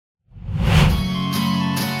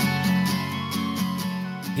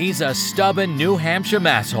He's a stubborn New Hampshire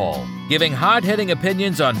masshole, giving hard-hitting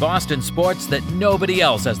opinions on Boston sports that nobody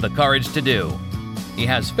else has the courage to do. He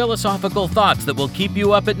has philosophical thoughts that will keep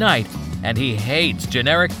you up at night, and he hates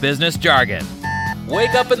generic business jargon.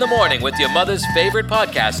 Wake up in the morning with your mother's favorite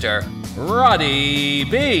podcaster, Roddy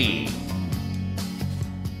B.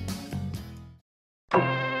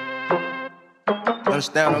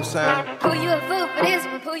 Understand what I'm saying? Pull you a fool for this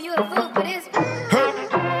one, pull you a fool for this one.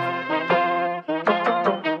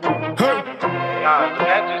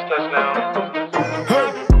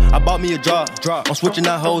 I bought me a drop. I'm switching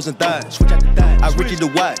out hoes and thighs. I Richie the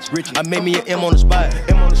watch. I made me an M on the spot.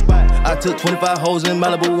 I took 25 hoes in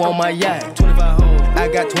Malibu on my yacht. 25 hoes. I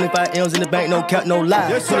got 25 M's in the bank, no cap, no lie.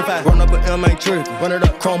 Yes, 25. Run up an M, ain't tripping. Run it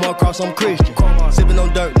up, chrome across, I'm Christian. Sipping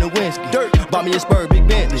on dirt, no whiskey. Bought me a Spur, big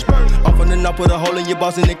Bentley. I'm from the north, put a hole in your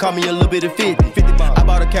boss and they call me a little bit of 50. I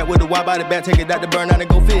bought a cat with a wide body bag, take it out to burn out and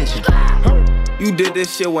go fishing. You did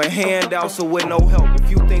this shit with handouts or with no help. If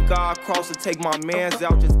you think I'll cross and take my mans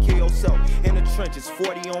out, just kill yourself. In the trenches,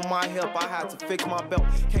 40 on my hip, I had to fix my belt.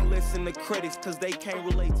 Can't listen to critics, cause they can't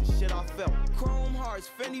relate to shit I felt. Chrome hearts,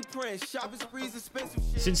 Fendi prints, shopping sprees, expensive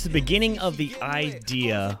shit. Since the beginning of the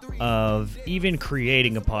idea of even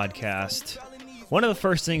creating a podcast, one of the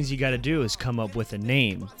first things you got to do is come up with a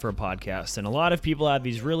name for a podcast. And a lot of people have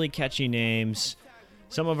these really catchy names.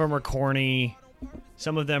 Some of them are corny.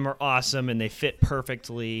 Some of them are awesome and they fit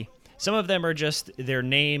perfectly. Some of them are just their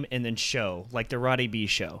name and then show, like the Roddy B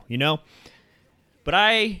Show, you know? But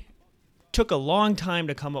I took a long time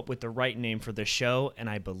to come up with the right name for the show, and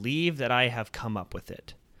I believe that I have come up with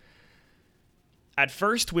it. At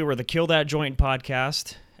first, we were the Kill That Joint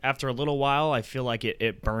podcast. After a little while, I feel like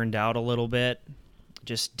it burned out a little bit.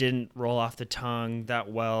 Just didn't roll off the tongue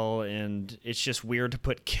that well, and it's just weird to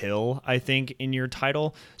put kill, I think, in your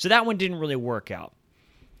title. So that one didn't really work out.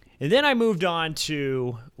 And then I moved on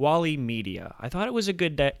to Wally Media. I thought it was a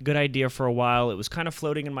good idea for a while. It was kind of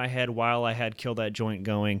floating in my head while I had Kill That Joint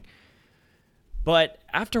going. But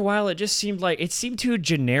after a while, it just seemed too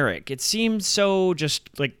generic. It seemed so just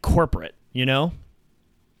like corporate, you know?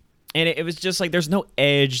 And it was just like there's no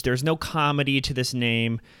edge, there's no comedy to this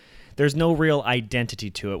name. There's no real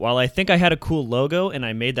identity to it. While I think I had a cool logo and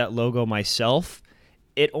I made that logo myself,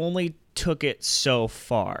 it only took it so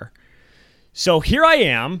far. So here I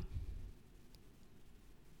am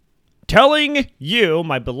telling you,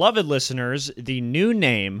 my beloved listeners, the new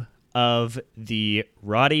name of the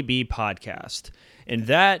Roddy B podcast. And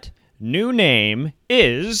that new name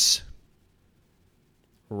is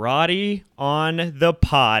Roddy on the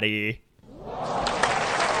Potty.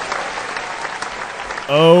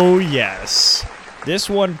 Oh, yes. This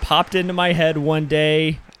one popped into my head one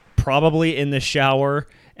day, probably in the shower,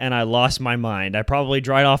 and I lost my mind. I probably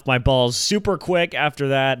dried off my balls super quick after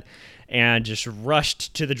that and just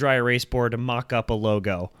rushed to the dry erase board to mock up a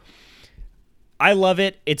logo. I love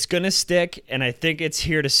it. It's going to stick, and I think it's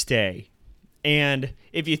here to stay. And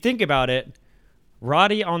if you think about it,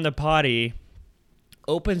 Roddy on the Potty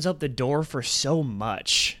opens up the door for so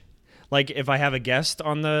much. Like if I have a guest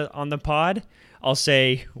on the pod, I'll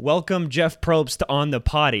say, welcome Jeff Probst on the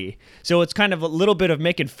Potty. So it's kind of a little bit of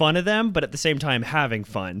making fun of them, but at the same time having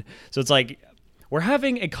fun. So it's like, we're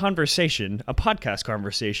having a conversation, a podcast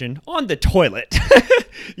conversation on the toilet.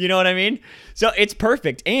 You know what I mean? So it's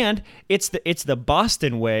perfect. And it's the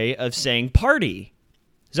Boston way of saying party.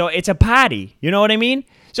 So it's a potty. You know what I mean?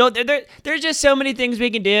 So there's just so many things we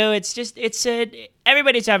can do.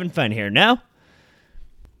 Everybody's having fun here, no?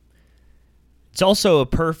 It's also a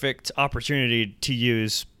perfect opportunity to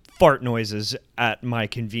use fart noises at my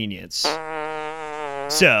convenience.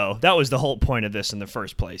 So that was the whole point of this in the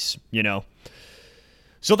first place, you know.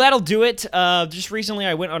 So that'll do it. Just recently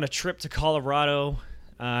I went on a trip to Colorado.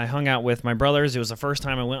 I hung out with my brothers. It was the first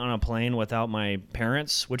time I went on a plane without my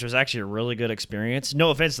parents, which was actually a really good experience.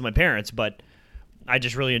 No offense to my parents, but I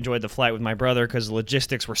just really enjoyed the flight with my brother because the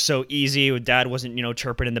logistics were so easy. Dad wasn't,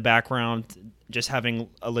 chirping in the background, just having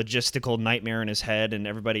a logistical nightmare in his head and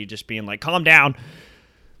everybody just being like, calm down.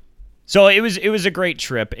 So it was a great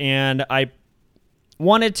trip, and I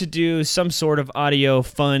wanted to do some sort of audio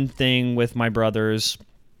fun thing with my brothers.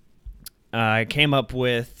 I came up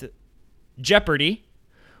with Jeopardy,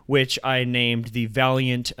 which I named the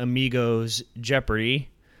Valiant Amigos Jeopardy,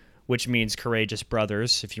 which means Courageous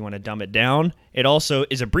Brothers, if you want to dumb it down. It also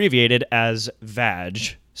is abbreviated as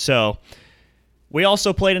VAG. So we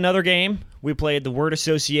also played another game. We played the word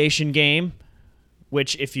association game,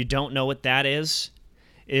 which if you don't know what that is,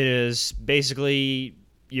 it is basically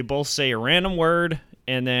you both say a random word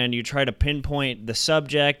and then you try to pinpoint the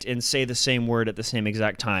subject and say the same word at the same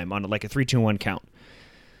exact time on like a 3, 2, 1 count.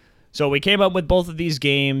 So we came up with both of these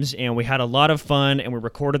games, and we had a lot of fun, and we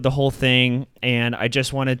recorded the whole thing, and I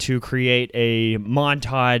just wanted to create a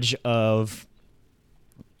montage of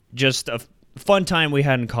just a fun time we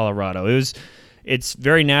had in Colorado. It's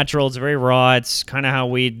very natural, it's very raw, it's kind of how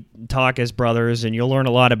we talk as brothers, and you'll learn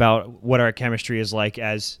a lot about what our chemistry is like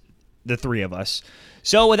as the three of us.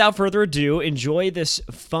 So without further ado, enjoy this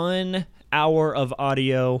fun hour of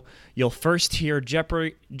audio. You'll first hear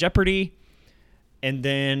Jeopardy! And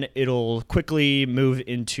then it'll quickly move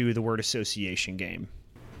into the word association game.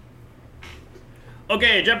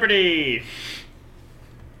 Okay, Jeopardy!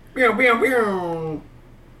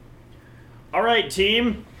 All right,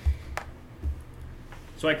 team.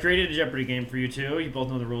 So I created a Jeopardy game for you two. You both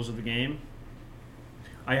know the rules of the game.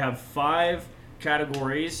 I have 5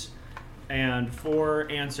 categories and 4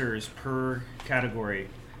 answers per category.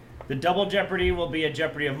 The double Jeopardy will be a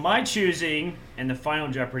Jeopardy of my choosing, and the final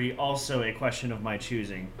Jeopardy also a question of my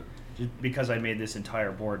choosing, just because I made this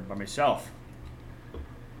entire board by myself.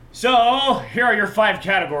 So, here are your 5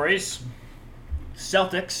 categories.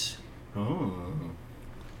 Celtics. Oh.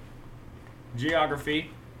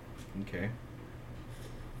 Geography. Okay.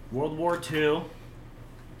 World War II.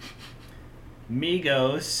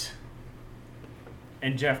 Migos.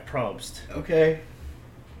 And Jeff Probst. Okay.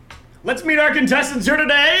 Let's meet our contestants here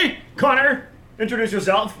today. Connor, introduce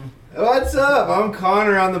yourself. What's up? I'm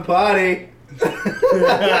Connor on the potty. Whoa!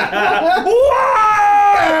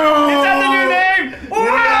 Is that the new name?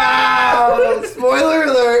 Whoa! Spoiler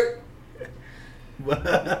alert.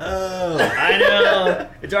 Whoa. I know.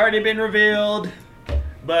 It's already been revealed.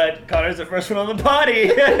 But Connor's the first one on the potty.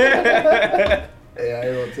 Hey, I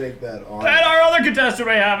will take that on. And our other contestant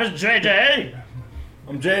we have is JJ.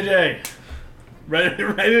 I'm JJ. Ready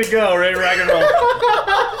to go. Ready to rock and roll.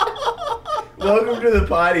 Welcome to the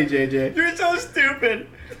potty, JJ. You're so stupid.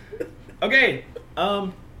 Okay.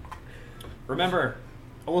 Remember,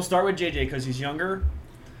 we'll start with JJ because he's younger.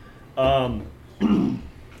 I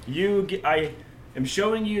am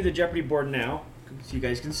showing you the Jeopardy board now, so you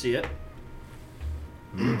guys can see it.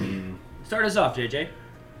 Start us off, JJ.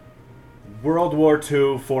 World War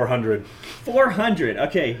II, 400. 400.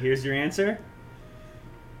 Okay, here's your answer.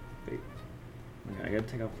 Wait. Okay, I gotta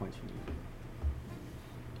take off points from you.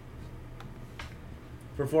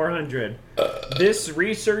 For 400, this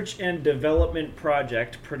research and development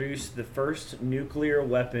project produced the first nuclear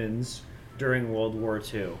weapons during World War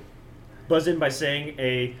II. Buzz in by saying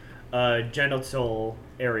a genital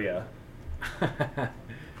area. That's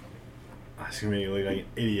gonna make me look like an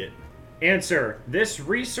idiot. Answer. This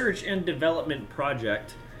research and development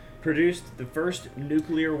project produced the first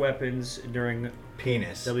nuclear weapons during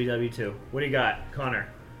Penis. WW2. What do you got, Connor?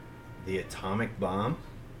 The atomic bomb.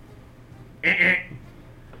 JJ,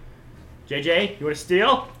 you want to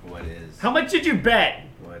steal? What is? How much did you bet?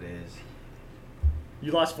 What is?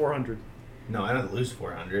 You lost 400. No, I don't lose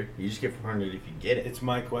 400. You just get 400 if you get it. It's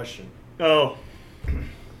my question. Oh.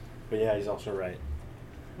 But yeah, he's also right.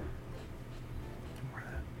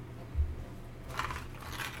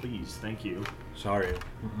 Please, thank you. Sorry.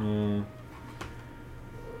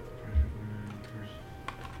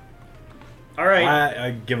 All right.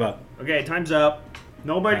 I give up. Okay, time's up.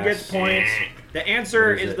 Nobody Pass. gets points. The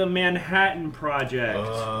answer What is is it? the Manhattan Project.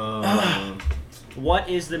 What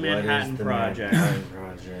is the Manhattan Project?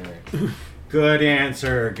 Good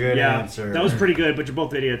answer. Good Yeah, answer. that was pretty good, but you're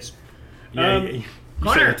both idiots. Yeah, you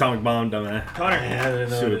Connor. said atomic bomb, dumbass. Connor, I don't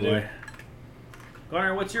know Stupid what to boy.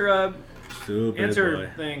 Connor, what's your Stupid answer boy.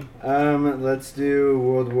 thing? do. Let's do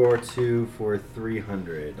World War II for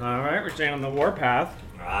 300. All right, we're staying on the warpath.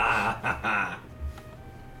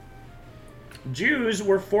 Jews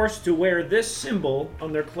were forced to wear this symbol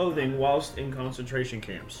on their clothing whilst in concentration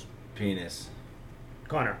camps. Penis.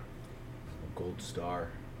 Connor. Gold star.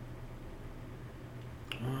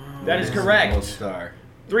 That is Gold correct. star.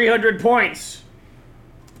 300 points.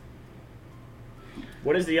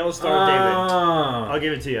 What is the yellow star of David? I'll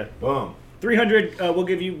give it to you. Boom. 300, we'll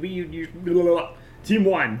give you, team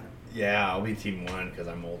 1. Yeah, I'll be team 1 because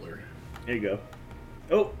I'm older. There you go.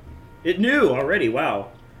 Oh, it knew already.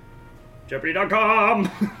 Wow. Jeopardy.com.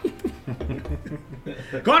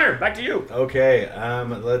 Connor, back to you. Okay,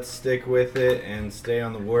 let's stick with it and stay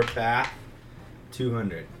on the warpath.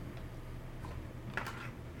 200.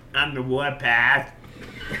 On the warpath.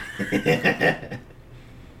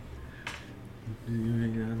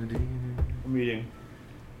 Meeting.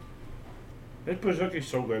 This Pizooki's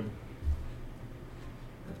so good.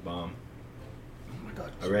 That's bomb. Oh my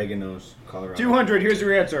god. Oregano's, Colorado. 200, here's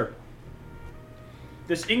your answer.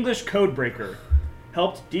 This English code breaker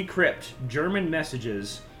helped decrypt German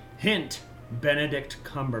messages. Hint, Benedict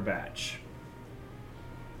Cumberbatch.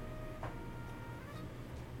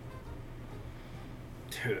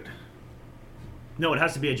 Dude. No, it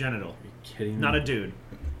has to be a genital. Are you kidding me? Not a dude.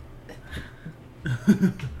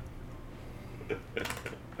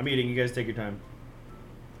 I'm eating. You guys take your time.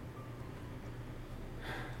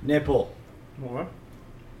 Nipple. What?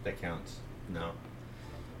 That counts. No.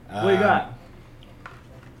 What you got?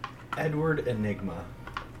 Edward Enigma.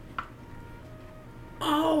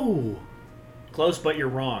 Oh! Close, but you're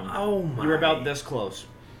wrong. Oh my. You were about this close.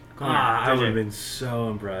 Come on, I would JJ. have been so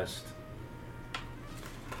impressed.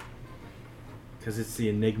 Because it's the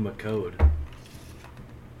Enigma code.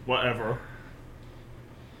 Whatever.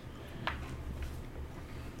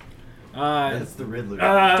 That's the Riddler.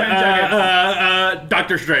 10 seconds.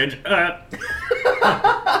 Doctor Strange.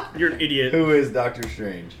 You're an idiot. Who is Doctor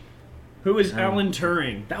Strange? Who is Alan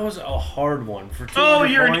Turing? That was a hard one for 200 Oh,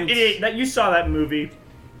 you're an points. idiot. That you saw that movie.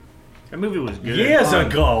 That movie was good. Years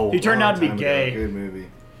ago. He turned out to be Long time gay. ago. Good movie.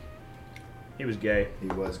 He was gay. He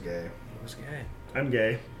was gay. It was gay. I'm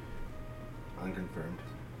gay. Unconfirmed.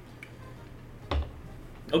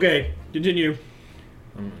 Okay, continue.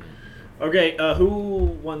 Okay, who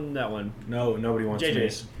won that one? No, nobody wants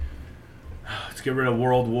JJ's. me. Let's get rid of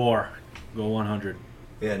World War. Go 100.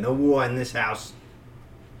 Yeah, no war in this house.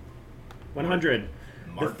 100.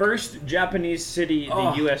 The Mark. first Japanese city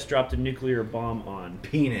the U.S. dropped a nuclear bomb on.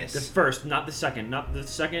 Penis. The first, not the second. Not the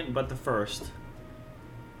second, but the first.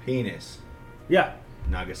 Penis. Yeah.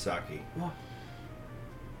 Nagasaki.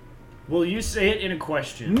 Will you say it in a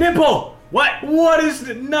question? Nipple! What? What is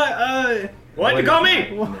the... What? You call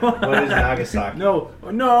me? What is Nagasaki? No.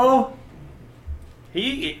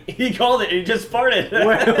 He called it. He just farted.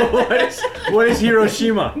 What is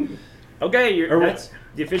Hiroshima? Okay, Or that's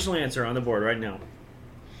the official answer on the board right now.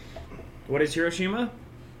 What is Hiroshima?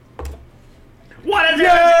 What is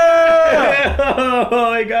Yeah!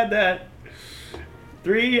 Oh, I got that.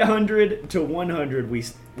 300 to 100.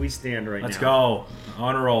 We stand right Let's now. go.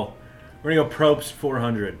 On a roll. We're going to go Probst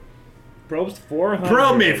 400. Probst 400.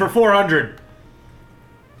 Probe me for 400.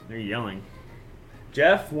 They're yelling.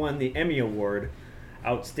 Jeff won the Emmy Award,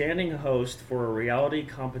 Outstanding Host for a Reality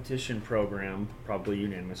Competition Program, probably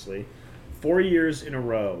unanimously, 4 years in a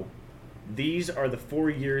row. These are the 4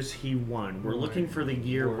 years he won. We're looking for the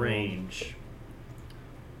year range.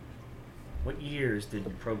 What years did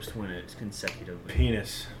Probst win it consecutively?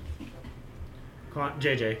 Penis. Come on,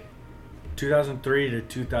 JJ. 2003 to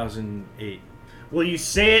 2008. Will you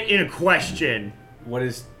say it in a question? What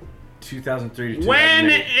is 2003 to 2008?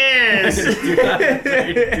 When is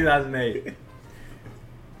 2003 to 2008.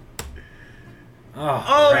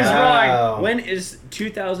 Oh, he's Wow. wrong. When is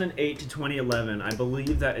 2008 to 2011? I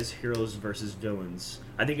believe that is Heroes versus Villains.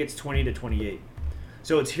 I think it's 20 to 28.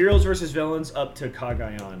 So it's Heroes versus Villains up to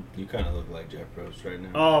Kagayan. You kind of look like Jeff Probst right now.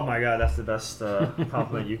 Oh my god, that's the best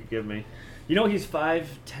compliment you could give me. You know he's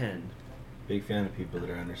 5'10". Big fan of people that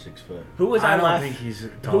are under 6 foot. Who was I I, don't laughing? think he's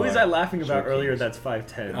Who was I taller. laughing about Sure earlier? he's- That's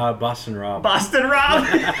 5'10". Boston Rob. Boston Rob.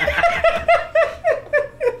 I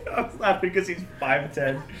was laughing because he's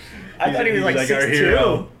 5'10". I thought he was like our 6'2".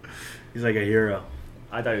 hero. He's like a hero.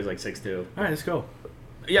 I thought he was like 6'2". All right, let's go.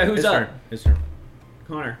 Yeah, who's His up? turn. His turn.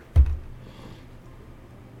 Connor.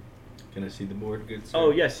 Can I see the board, good sir?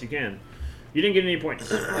 Oh yes, you can. You didn't get any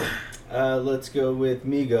points. Let's go with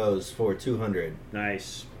Migos for 200.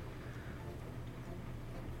 Nice.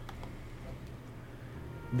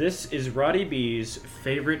 This is Roddy B's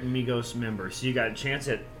favorite Migos member, so you got a chance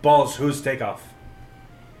at. Balls. Who's takeoff?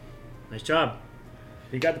 Nice job.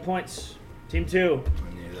 You got the points. Team 2.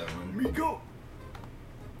 I knew that one. Migo.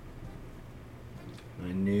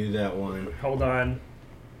 I knew that one. Hold on.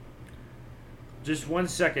 Just 1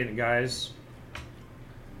 second, guys.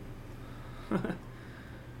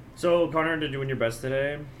 So, Connor, did you win your best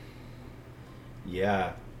today?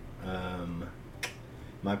 Yeah.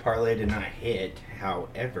 My parlay did not hit.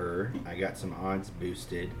 However, I got some odds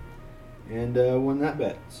boosted and won that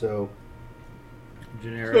bet. So,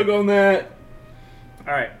 Generic. on that.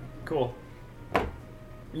 All right, cool.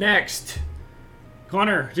 Next.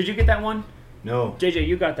 Connor, did you get that one? No. JJ,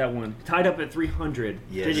 you got that one. Tied up at 300.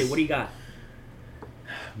 Yes. JJ, what do you got?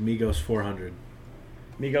 Migos 400.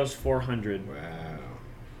 Migos 400. Wow.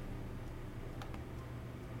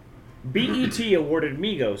 BET awarded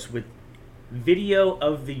Migos with Video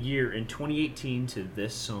of the Year in 2018 to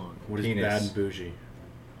this song. What is Penis. bad and bougie?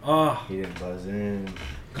 Oh, He didn't buzz in.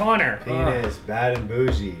 Connor. Penis, bad and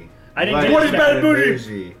bougie. I didn't get What it. is bad and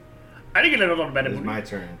bougie? I didn't get a little bit It's of my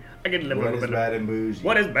turn. I get a little What bit is bad and bougie?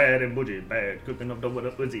 What is bad and bougie? Bad cooking up the what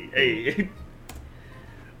up pussy. Hey.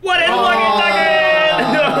 What is Lucky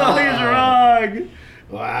Nugget? No, he's wrong.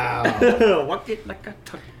 Wow. Walk it like a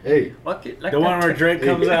tuck. Hey. Walk it like The one where Drake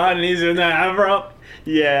comes out and he's in that Afro.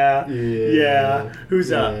 Yeah. Yeah.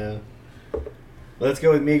 Who's up? Yeah. Let's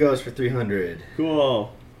go with Migos for 300.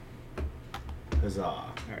 Cool. Huzzah.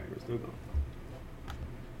 All right, we're still going.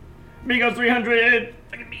 Migos 300.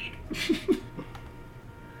 Look at me.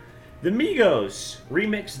 The Migos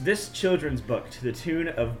remixed this children's book to the tune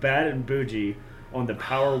of Bad and Bougie on the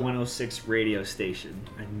Power 106 radio station.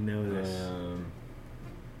 I know this.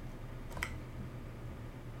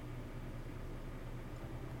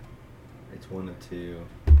 It's one of two.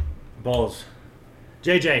 Balls.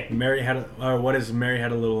 JJ. What is Mary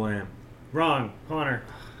Had a Little Lamb? Wrong. Connor.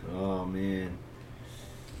 Oh, man.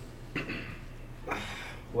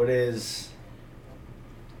 What is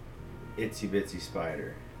Itsy Bitsy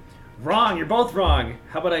Spider? Wrong. You're both wrong.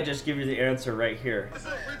 How about I just give you the answer right here?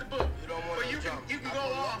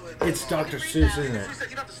 It's Dr. Seuss, isn't it?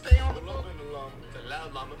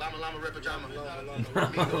 Llama Red Pajama.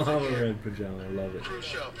 I love it.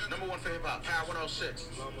 Number one favorite pop, Power 106.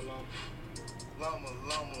 Llama,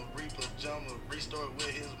 Reaper, Jumma, restore with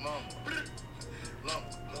his mama.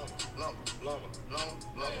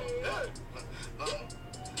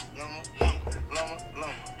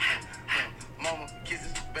 Mama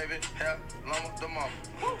kisses, baby, have llama the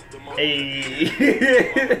mama.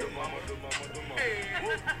 Hey.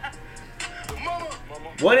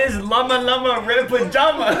 What is Llama Red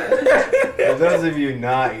Pajama? For those of you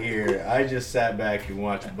not here, I just sat back and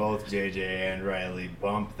watched both JJ and Riley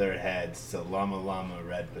bump their heads to Llama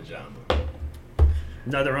Red Pajama.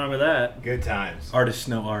 Nothing wrong with that. Good times. Artist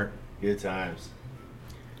no art. Good times.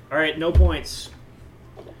 All right, no points.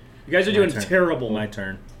 You guys are doing turn. terrible. My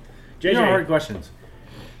turn. JJ. No hard questions.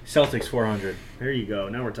 Celtics 400. There you go.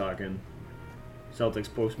 Now we're talking.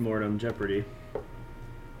 Celtics post-mortem Jeopardy.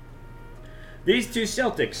 These two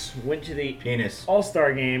Celtics went to the Penis.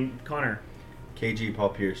 All-Star game. Connor. KG Paul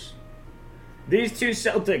Pierce. These two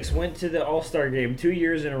Celtics went to the All-Star game 2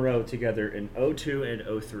 years in a row together in 02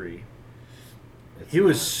 and 03. He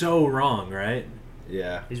was so wrong, right?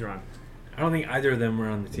 Yeah. He's wrong. I don't think either of them were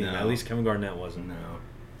on the team. No. At least Kevin Garnett wasn't. No.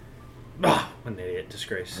 Ah, what an idiot.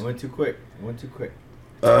 Disgrace. I went too quick.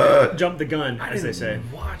 Jump the gun, as they say.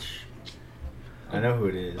 Watch. I know who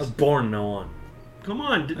it I was is. born to know one. Come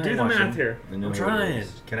on, do the ain't watching. math here. I know I'm who it trying.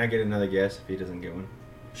 is. Can I get another guess if he doesn't get one?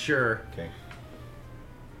 Sure. Okay.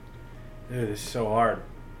 Dude, this is so hard.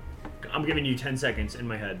 I'm giving you 10 seconds in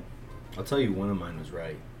my head. I'll tell you one of mine was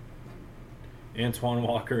right. Antoine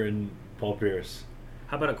Walker and Paul Pierce.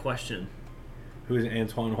 How about a question? Who is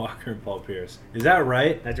Antoine Walker and Paul Pierce? Is that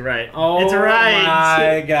right? That's right. Oh, it's right.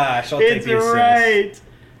 my gosh. I'll take It's the assist. right.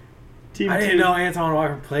 Team I didn't know Antoine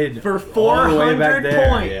Walker played for all the way back 400 there.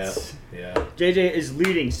 points. Yeah. JJ is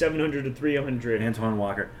leading 700 to 300. Antoine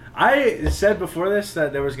Walker. I said before this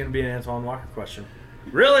that there was going to be an Antoine Walker question.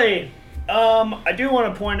 Really? I do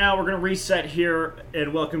want to point out we're going to reset here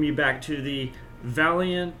and welcome you back to the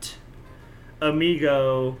Valiant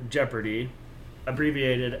Amigo Jeopardy,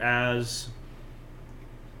 abbreviated as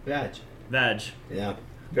Vag. VAG. Yeah.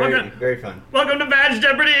 Welcome. Very fun. Welcome to Vag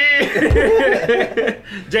Jeopardy!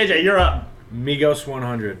 JJ, you're up. Migos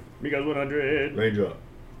 100. Amigos 100. Raindrop.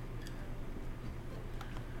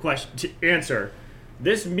 Question. Answer.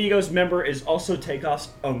 This Migos member is also Takeoff's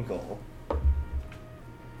uncle.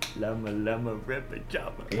 Llama, Red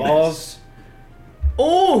Pajama. Balls.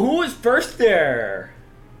 Oh, who was first there?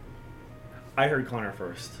 I heard Connor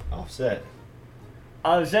first. Offset.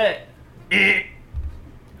 Was it?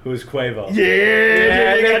 Who's Quavo?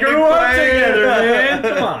 Yeah, they grew up together, man.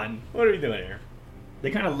 Come on. What are we doing here? They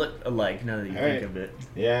kind of look alike now that you All think right. of it.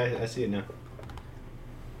 Yeah, I see it now.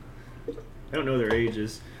 I don't know their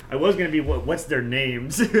ages. I was gonna be what's their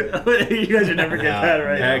names? You guys would never get that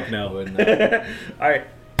right. Heck no. Wouldn't know. All right,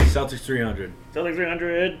 Celtics 300. Celtics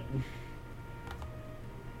 300.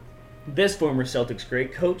 This former Celtics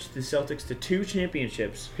great coached the Celtics to 2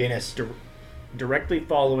 championships Penis. directly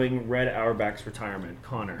following Red Auerbach's retirement.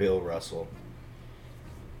 Connor. Bill Russell.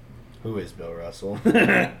 Who is Bill Russell? Who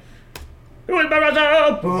is Bill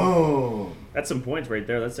Russell? Boom. That's some points right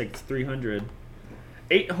there. That's like 300.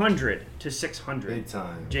 800 to 600. Big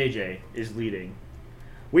time. JJ is leading.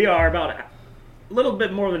 We are about a little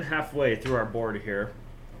bit more than halfway through our board here.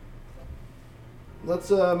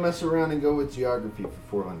 Let's mess around and go with geography for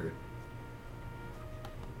 400.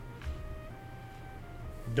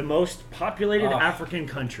 The most populated African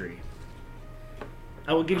country.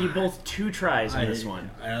 I will give you both 2 tries on this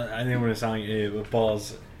one. I think we're going to sound like an idiot, but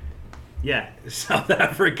balls. Yeah, South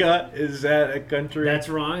Africa, is that a country? that's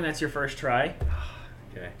wrong. That's your first try.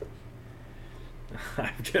 Okay.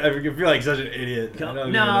 I feel like such an idiot. I don't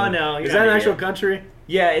even know. No, you're Is not that an an actual idiot. country?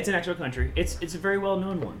 Yeah, it's an actual country. It's a very well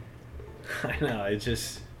known one. I know.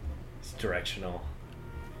 It's directional.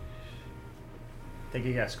 Take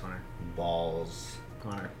a guess, Connor. Balls.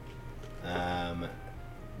 Connor.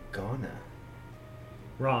 Ghana.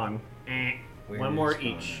 Wrong. Where One more is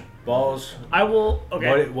Ghana? each. Balls. I will.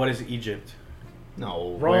 Okay. What is Egypt?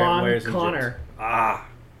 No. Wrong. Where's Egypt? Connor. Ah.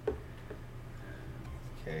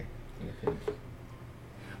 Okay. You think?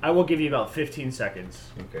 I will give you about 15 seconds.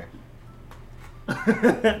 Okay.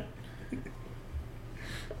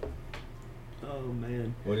 Oh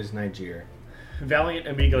man. What is Nigeria? Valiant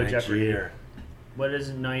Amigo Jeopardy. Nigeria. What is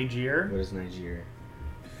Niger? What is Nigeria?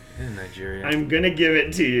 In Nigeria. I'm gonna give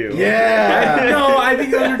it to you. Yeah. No, I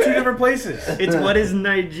think those are two different places. It's what is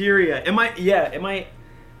Nigeria? Am I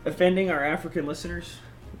offending our African listeners?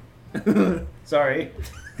 Sorry.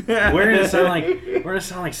 We're gonna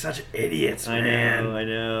sound like such idiots, man.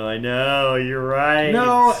 I know. You're right.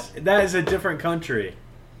 No, that is a different country.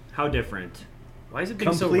 How different? Why is it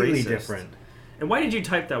being so racist? Completely different. And why did you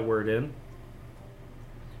type that word in?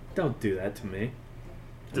 Don't do that to me.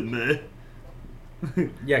 To me.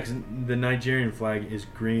 Yeah, because the Nigerian flag is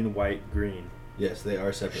green, white, green. Yes, they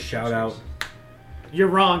are separate. Shout out. You're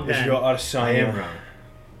wrong, If then. you're I Adesanya. am wrong.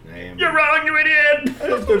 I am. You're wrong, you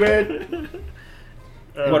idiot! Stupid.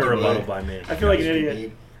 What a Okay. rebuttal by me. I feel like an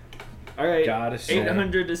idiot. All right. Gotta say.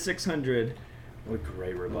 800 to 600. What a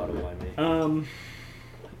great rebuttal by me.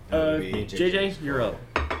 JJ, you're up.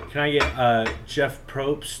 Can I get Jeff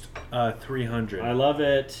Probst 300? I love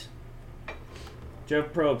it.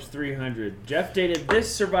 Jeff Probst, 300. Jeff dated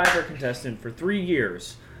this Survivor contestant for 3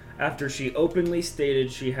 years after she openly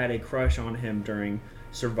stated she had a crush on him during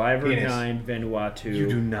Survivor Penis. 9 Vanuatu. You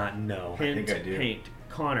do not know. Hint, I think I do. Paint.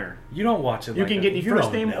 Connor. You don't watch it. You like can that. get the You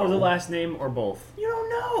first don't name or the know. last name or both. You don't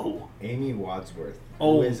know. Amy Wadsworth.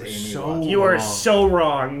 Oh, Who is Amy so- Wadsworth? You are wrong. so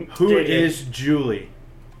wrong. Who JJ. is Julie?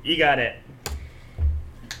 You got it.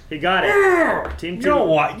 He got it. Team You 2.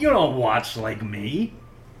 don't watch like me.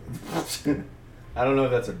 I don't know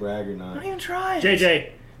if that's a brag or not. Don't even try. JJ.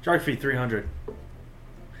 Geography 300.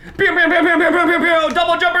 Pew, pew, pew, pew, pew, pew, pew, pew.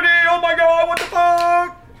 Double Jeopardy! Oh my god, what the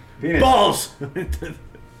fuck? Penis. Balls.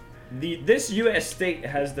 This U.S. state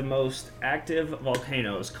has the most active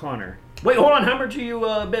volcanoes. Connor. Wait, hold on. How much are you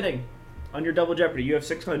bidding on your Double Jeopardy? You have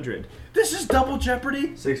 600. This is double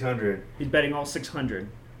Jeopardy. 600. He's betting all 600.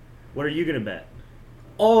 What are you gonna bet?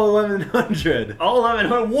 All 1100. All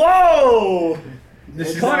 1100. Whoa!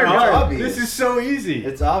 This is Connor, hard. it's obvious. This is so easy.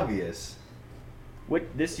 It's obvious.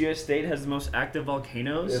 What? This U.S. state has the most active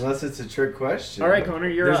volcanoes? Unless it's a trick question. All right, Connor,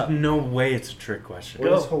 you're There's up. no way it's a trick question. What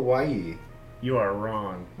Go. is Hawaii? You are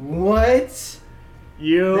wrong. What?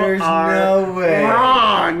 You There's are no way.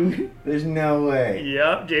 wrong. There's no way.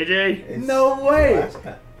 Yep, JJ. It's No way.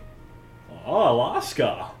 Alaska. Oh,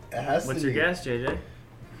 Alaska. It has What's to your be. guess, JJ?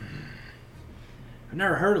 I've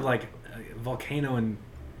never heard of like a volcano in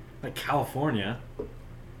like California, or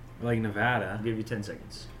like Nevada. I'll give you 10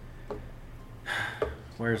 seconds.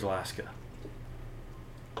 Where's Alaska?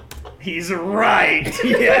 He's right.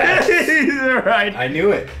 Yes, he's right. I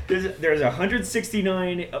knew it. There's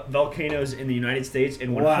 169 volcanoes in the United States,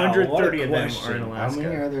 and Wow, 130 what a of them are question. in How Alaska.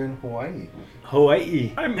 many are there in Hawaii?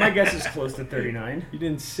 Hawaii. My guess is close to 39. You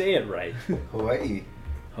didn't say it right. Hawaii.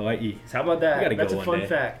 Hawaii. So how about We that? gotta That's go a one fun day.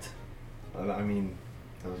 fact. I mean,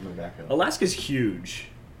 that was my backup. Alaska's huge.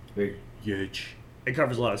 Big. Huge. It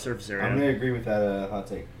covers a lot of surface area. I'm gonna agree with that hot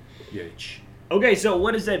take. Huge. Okay, so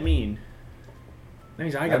what does that mean? That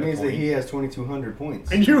means I got That means the that point. he has 2,200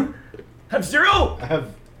 points. And you have 0. I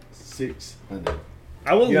have 600.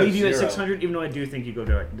 I will You have leave you at 0. 600, even though I do think you go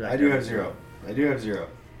direct. I do have 0. I do have 0.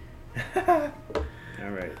 All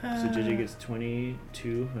right. So JJ gets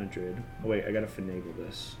 2,200. Oh wait, I gotta finagle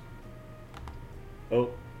this. Oh,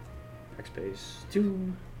 backspace 2.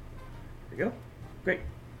 There we go. Great.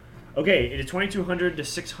 Okay, it is 2,200 to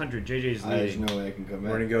 600. JJ's There's leading. no way I can come We're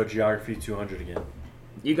back. gonna go geography 200 again.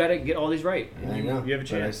 You gotta get all these right. And I you, know. you have a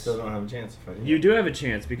But I chance. still don't have a chance if I do. You do have a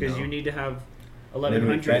chance because No. you need to have And then we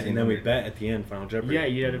 1,100. bet, and then we bet at the end, Final Jeopardy. Yeah,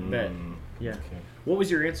 you had to bet. Yeah. Okay. What was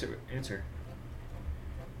your answer?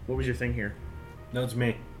 What was your thing here? No, it's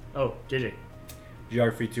me. Oh, JJ.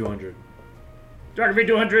 Geography 200. Geography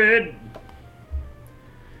 200.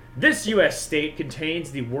 This U.S. state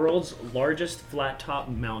contains the world's largest flat-top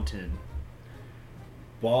mountain.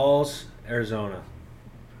 Balls, Arizona.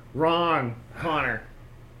 Wrong, Connor.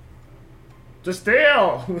 Just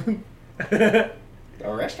steal.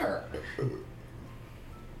 Arrest her.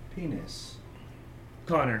 Penis.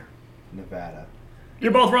 Connor. Nevada.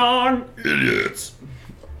 You're both wrong. Idiots.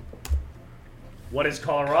 What is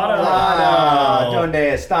Colorado? Donde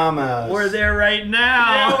estamos? We're there right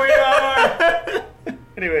now. Yeah, we are.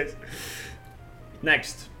 Anyways,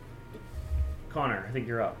 next, Connor. I think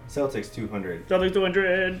you're up. Celtics 200. Celtics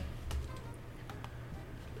 200.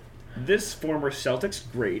 This former Celtics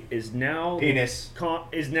great is now Penis.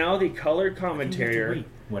 the color commentator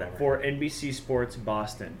Whatever. for NBC Sports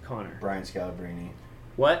Boston. Connor. Brian Scalabrine.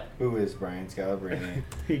 What? Who is Brian Scalabrine?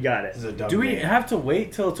 He got This is it. a dumb Do we name. have to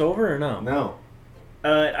wait till it's over or no? No.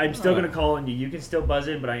 I'm still gonna call on you. You can still buzz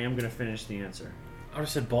in, but I am gonna finish the answer. I would have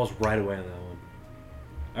said balls right away on that one.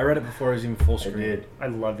 I read it before it was even full I screen. did. I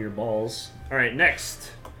love your balls. All right,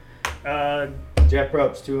 next. Jeff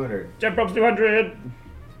Probst 200. Jeff Probst 200.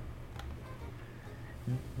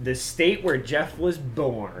 The state where Jeff was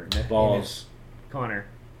born. Balls. Connor.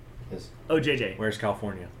 Yes. Oh, JJ. Where's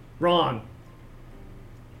California? Wrong.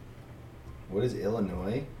 What is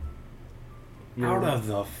Illinois? Out of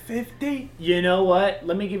the 50? You know what?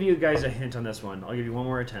 Let me give you guys a hint on this one. I'll give you one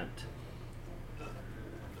more attempt.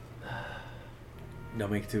 Don't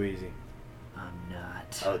make it too easy. I'm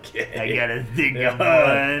not. Okay. I gotta think of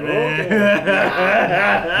one.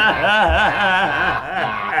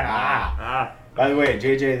 By the way,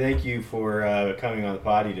 JJ, thank you for coming on the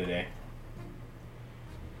potty today.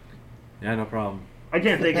 Yeah, no problem. I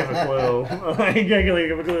can't think of a clue. I can't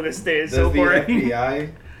think of a clue. This day is Does so the boring.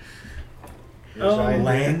 FBI? Oh, reside there?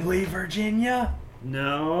 Langley, Virginia?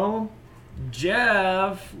 No.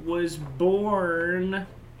 Jeff was born.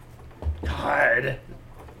 God.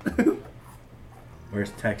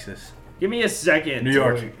 Where's Texas? Give me a second. New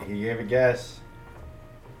York. He gave a guess.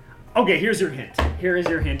 Okay, here's your hint. Here is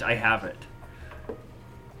your hint. I have it.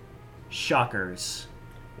 Shockers.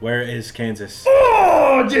 Where is Kansas?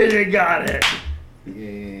 Oh, JJ got it.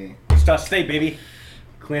 Yeah. Wichita State, baby.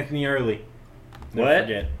 Clanthony Early. Never What?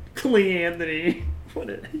 forget. Clee Anthony.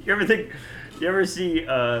 You ever see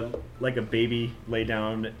like a baby lay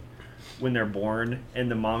down when they're born,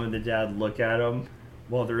 and the mom and the dad look at them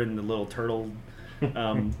while they're in the little turtle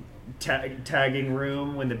tagging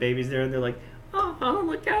room when the baby's there, and they're like, "Oh,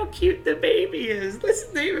 look how cute the baby is.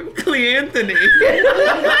 Let's name him Clee Anthony."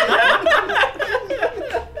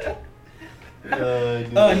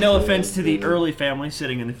 No offense to the Early family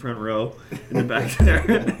sitting in the front row in the back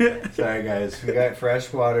there. Sorry, guys. We got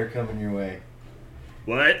fresh water coming your way.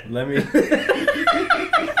 What? Let me.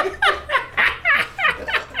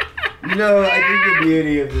 You know, I think the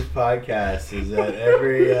beauty of this podcast is that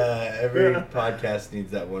every podcast needs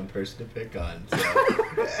that one person to pick on. So.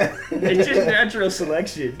 It's just natural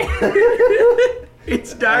selection.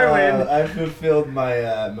 It's Darwin. I fulfilled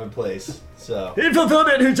my my place. So. In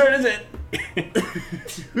fulfillment, whose turn is it?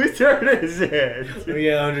 Whose turn is it? Let me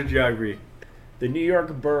get 100 geography. The New York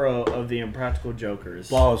borough of the Impractical Jokers.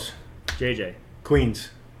 Balls. JJ. Queens.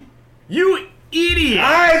 You idiot!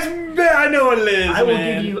 I know what it is, I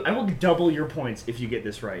will double your points if you get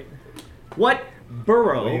this right. What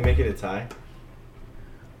borough? Will you make it a tie?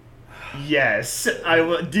 Yes, I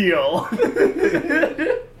will. Deal.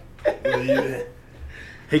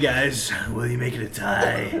 Hey guys, will you make it a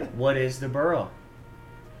tie? What is the borough?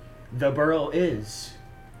 The borough is.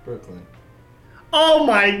 Brooklyn. Oh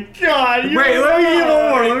my God! Wait, let me give one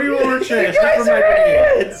more. Let me give one more chance. You guys are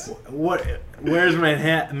idiots. What? Where's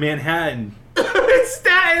Manhattan? It's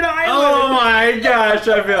Staten Island. Oh my gosh,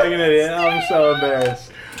 I feel like an idiot. I'm so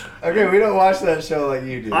embarrassed. Okay, we don't watch that show like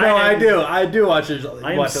you do. No, I do. I do watch it.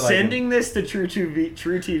 I am watch it like sending this to True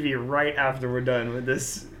TV right after we're done with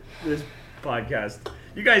this podcast.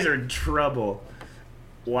 You guys are in trouble.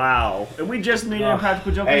 Wow. And we just made an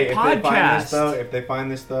Impractical Jokers Hey, podcast. if they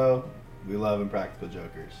find this though, we love Impractical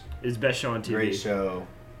Jokers. It's best show on TV. Great show.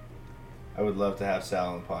 I would love to have Sal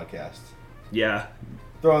on the podcast. Yeah.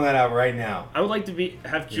 Throwing that out right now. I would like to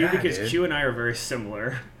have Q Yeah, because dude. Q and I are very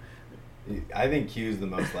similar. I think Q's the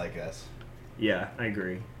most like us. Yeah, I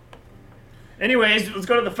agree. Anyways, let's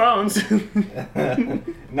go to the phones.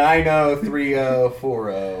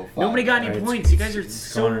 903040. Nobody got any Alright, points. You guys are it's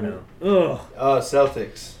so. Connor now. Ugh. Oh,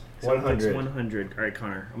 Celtics. Celtics 100. 100. All right,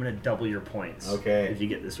 Connor. I'm gonna double your points. Okay. If you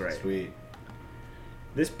get this right. Sweet.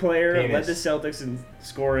 This player Penis. led the Celtics in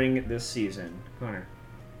scoring this season. Connor,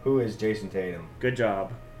 Who is Jason Tatum? good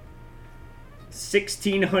job.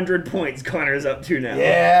 1,600 points Connor's up to now.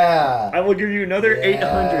 Yeah! I will give you another Yeah.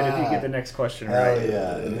 800 if you get the next question Hell right.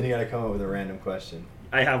 yeah. And then you gotta come up with a random question.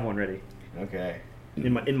 I have one ready Okay.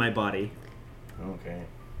 in my body. Okay.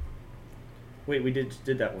 Wait, we did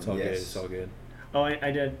that It's one. all good. Yes. It's all good. Oh,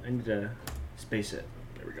 I did. I need to space it.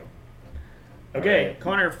 There we go. Okay, Alright.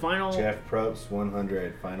 Connor, final. Jeff Probst,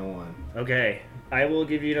 100. Final one. Okay, I will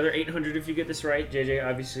give you another 800 if you get this right. JJ,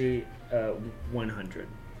 obviously, 100.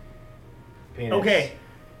 Penis. Okay.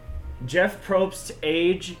 Jeff Probst's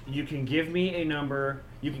age, you can give me a number,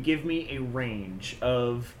 you can give me a range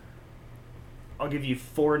of, I'll give you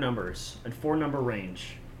 4 numbers, a 4-number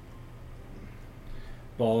range.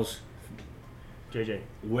 Balls. JJ.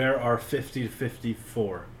 Where are 50 to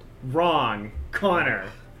 54? Wrong. Connor.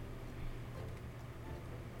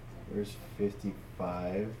 Where's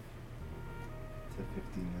 55 to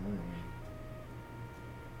 59?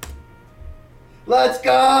 Let's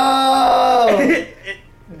go!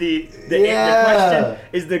 The Yeah. question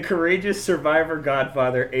is the courageous survivor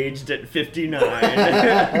Godfather aged at 59.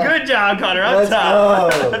 Good job, Connor. Up Let's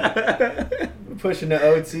top. go! We're pushing the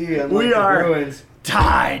OT. Unlike We the are- Bruins.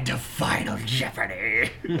 Tied to Final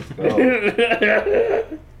Jeopardy. Go.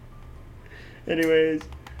 Anyways.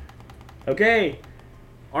 Okay.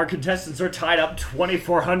 Our contestants are tied up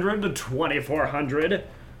 2,400 to 2,400.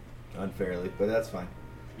 Unfairly, but that's fine.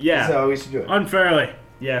 Yeah. That's how we should do it. Unfairly.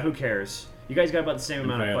 Yeah, who cares? You guys got about the same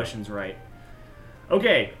amount of Unfairly. questions right.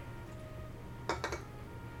 Okay.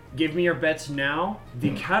 Give me your bets now.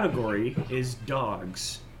 The category is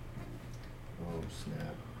dogs. Oh,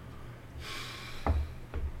 snap.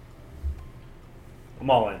 I'm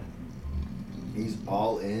all in. He's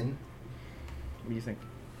all in? What do you think?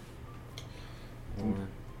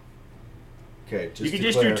 Okay, just You could to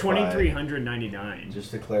just do clarify, 2,399.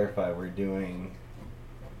 Just to clarify, we're doing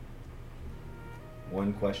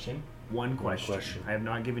one question, One question. question. I have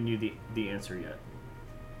not given you the answer yet.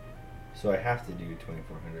 so I have to do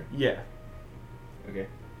 2,400. Yeah. Okay.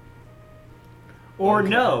 Or Okay.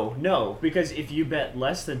 no, because if you bet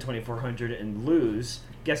less than 2,400 and lose,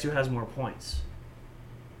 guess who has more points?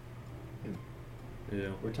 Yeah.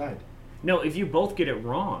 We're tied. No, if you both get it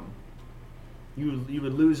wrong, you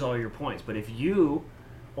would lose all your points. But if you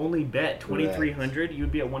only bet 2,300, you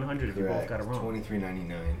would be at 100 if you both got it wrong.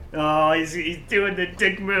 23.99. Oh, he's doing the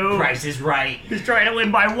dick move. Price is right. He's trying to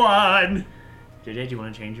win by 1. JJ, do you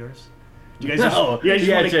want to change yours? Do you guys No, you guys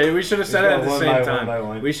yeah, wanna- Jay, we should have said it at the One same by one time. by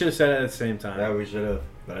one. We should have said it at the same time. Yeah, we should have,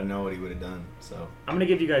 but I know what he would have done. So I'm gonna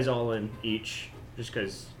give you guys all in each, just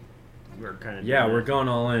because we're kind of Yeah, we're going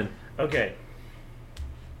all in. okay.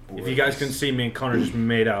 If you guys can see, me and Connor just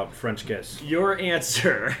made out French kiss. Your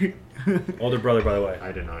answer, Older brother, by the way.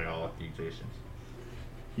 I deny all accusations.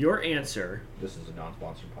 your answer This is a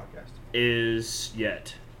non-sponsored podcast. is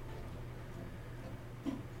yet.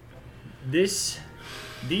 These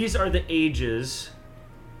are the ages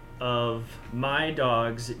of my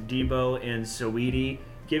dogs, Debo and Saweetie.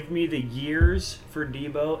 Give me the years for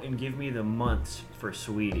Debo and give me the months for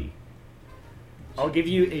Saweetie. I'll give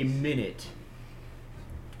you a minute.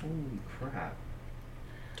 Holy crap!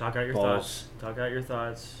 Talk out your Balls. thoughts. Talk out your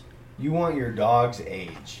thoughts. You want your dog's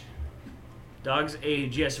age? Dog's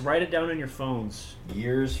age, yes, write it down on your phones.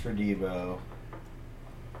 Years for Debo.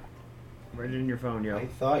 Write it in your phone, yo. I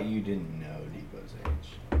thought you didn't know Debo's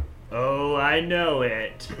age. Oh, I know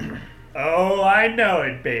it. Oh, I know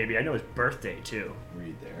it, baby. I know his birthday, too.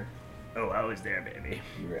 Read there. Oh, I was there, baby.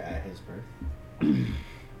 You were at his birth.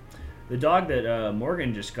 The dog that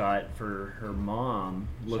Morgan just got for her mom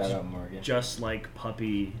looks Shout out Morgan. just like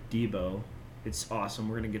puppy Debo. It's awesome.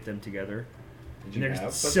 We're going to get them together. Did And you they're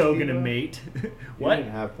have so puppy going to Debo? mate. You What?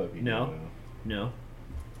 didn't have puppy No. Debo. No.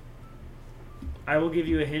 I will give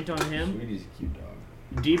you a hint on him. Sweetie's a cute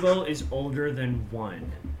dog. Debo is older than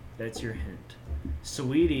 1. That's your hint.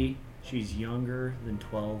 Saweetie, she's younger than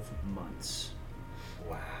 12 months.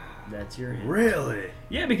 Wow. That's your hint. Really?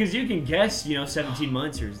 Yeah, because you can guess, 17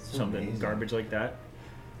 months or something amazing. garbage like that.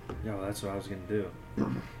 Yo, that's what I was gonna do.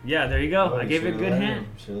 Yeah, there you go. Oh, I you gave a should've good let hint. him-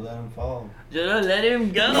 Should've let him fall. Just let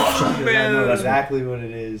him go, 'Cause I know bro. exactly what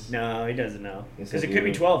it is. No, he doesn't know. Yes, Because I it could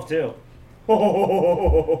be do. 12 too.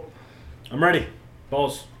 I'm ready.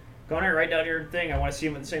 Balls. Connor, write down your thing. I want to see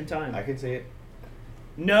them at the same time. I can say it.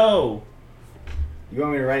 No. You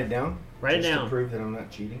want me to write it down? Write it Just down. to prove that I'm not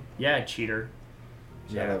cheating? Yeah, cheater.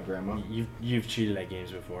 Shout out, Grandma. You've cheated at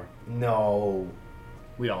games before. No.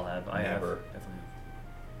 We all have. I Never. have. Definitely.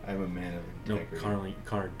 I'm a man of No, integrity.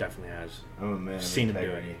 Connor definitely has. I'm a man of Seen him do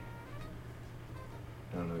integrity.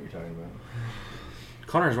 I don't know what you're talking about.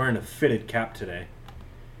 Connor's wearing a fitted cap today.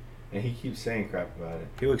 And he keeps saying crap about it.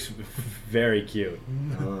 He looks very cute.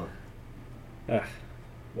 Oh. Ugh.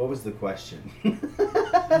 What was the question? The-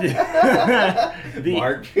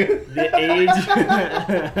 Mark? The age.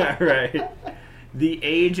 Right. The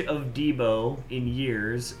age of Debo in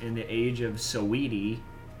years and the age of Saweetie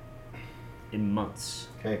in months.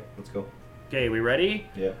 Okay, let's go. Okay, we ready?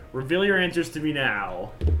 Yeah. Reveal your answers to me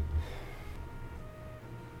now.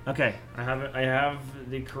 Okay, I have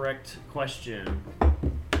the correct question.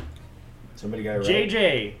 Somebody got it right.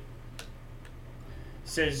 JJ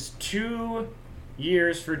says 2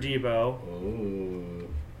 years for Debo. Ooh.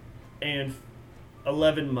 And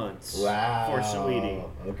 11 months for Saweetie.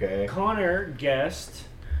 Okay. Connor guessed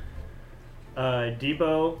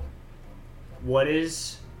Debo, what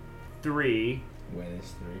is 3? When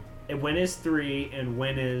is 3? And when is 3 and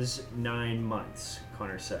when is 9 months,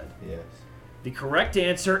 Connor said. Yes. The correct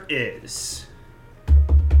answer is...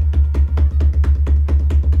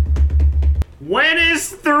 When is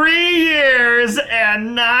 3 years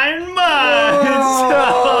and 9 months?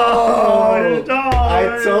 Oh, dog.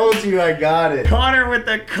 I told you I got it. Connor with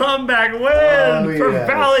the comeback win for yes.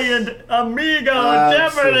 Valiant Amigo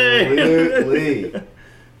Jeopardy. Absolutely.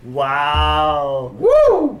 Wow.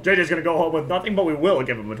 Woo! JJ's going to go home with nothing, but we will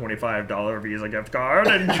give him a $25 Visa gift card.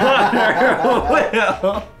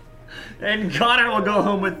 And Connor will go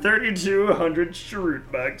home with 3,200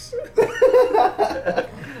 Schrute bucks.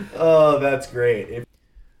 Oh, that's great.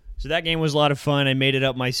 So that game was a lot of fun. I made it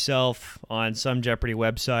up myself on some Jeopardy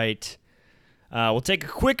website. We'll take a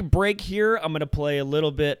quick break here. I'm going to play a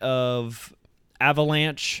little bit of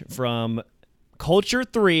Avalanche from Culture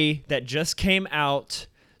 3 that just came out.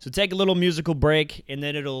 So take a little musical break, and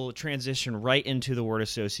then it'll transition right into the word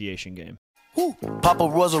association game. Woo. Papa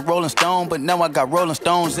was a Rolling Stone, but now I got Rolling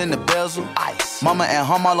Stones in the bezel. Ice. Mama at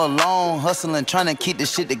home all alone, hustling, trying to keep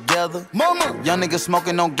this shit together. Mama. Young nigga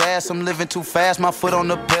smoking on gas, I'm living too fast, my foot on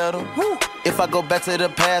the pedal. Woo. If I go back to the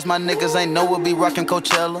past, my niggas ain't know we'll be rocking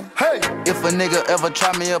Coachella. Hey. If a nigga ever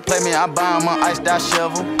try me or play me, I buy him an iced out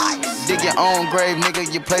shovel. Ice. Dig your own grave,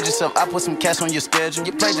 nigga, you played yourself. I put some cash on your schedule.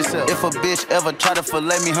 You played yourself. If a bitch ever try to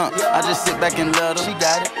fillet me, I just sit back and let her. She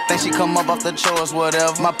got it. Think she come up off the chores,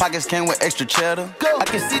 whatever. My pockets came with extra cheddar. Go. I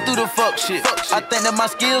can see through the fuck shit. I think that my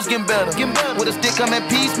skills getting better. With a stick, I'm at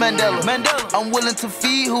peace, Mandela. I'm willing to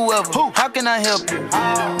feed whoever. How can I help you?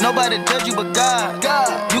 Nobody judge you but God.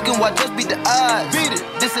 You can watch us beat the odds. Beat it.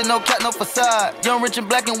 This ain't no cat, no facade. Young, rich, and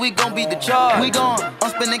black, and we gon' beat the charge. We gon'. I'm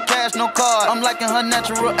spending cash, no card. I'm liking her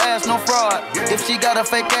natural ass, no fraud. If she got a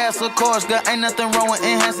fake ass, of course. Girl, ain't nothing wrong with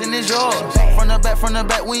enhancing is yours. From the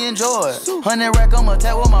back, we enjoy it. 100 rack, I'm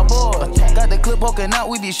attack with my boys. Got the clip poking out,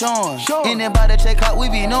 we be showing. Anybody check out, we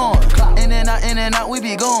be knowing. In and out, we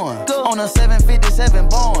be going. On a 757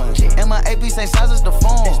 Boeing. And my AP same size as the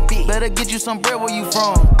phone. Better get you some bread where you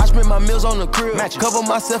from. I spend my meals on the crib. Cover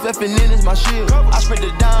myself, F&N is my shield. I spend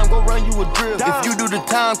the dime, go run you a drill. If you do the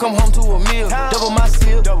time, come home to a meal. Double my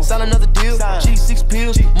seal, sign another deal. Cheese 6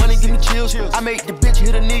 pills, money give me chills. I make the bitch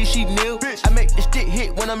hit her knees, she kneel. I make the stick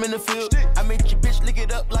hit when I'm in the field. I make your bitch lick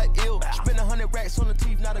it up like ill. Spend 100 racks on the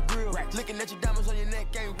teeth, not a grill. Looking at your diamonds on your neck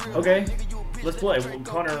ain't real. Okay, let's play.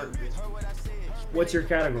 Connor, what's your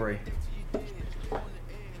category?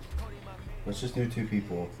 Let's just do 2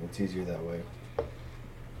 people. It's easier that way.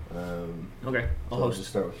 Okay, I'll so host. Just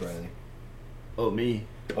start with Riley. Oh, me.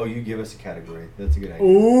 Oh, you give us a category. That's a good idea.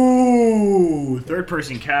 Ooh, third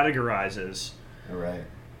person categorizes. All right.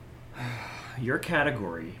 Your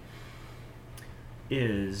category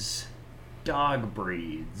is dog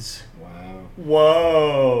breeds. Wow.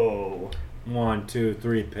 Whoa. 1, 2,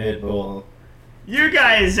 3, Pitbull. You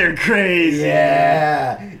guys are crazy.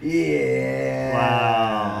 Yeah.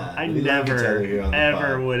 Wow. I We love each other here never, on the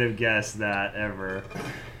ever pod. would have guessed that, ever.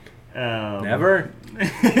 Never? I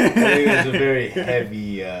think it was a very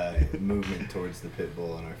heavy movement towards the pit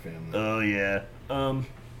bull in our family. Oh, yeah.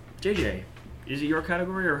 JJ, is it your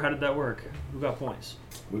category, or how did that work? Who got points?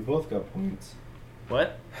 We both got points.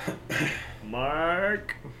 What?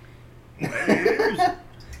 Mark.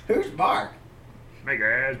 Who's Mark? My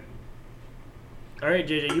God. All right,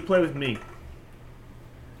 JJ, you play with me.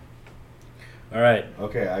 All right.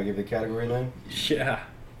 Okay, I give the category then. Yeah.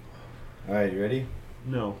 All right, you ready?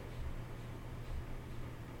 No.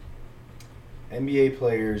 NBA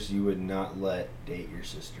players you would not let date your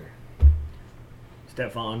sister.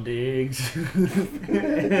 Stephon Diggs. He's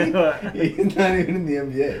not even in the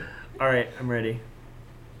NBA. All right, I'm ready.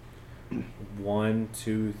 1,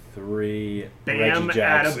 2, 3. Bam Reggie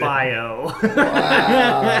Jackson. Adebayo.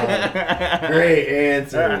 Wow. Great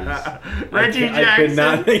answers. Reggie Jackson. I could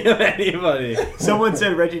not think of anybody. Someone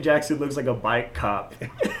said Reggie Jackson looks like a bike cop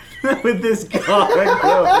with this car.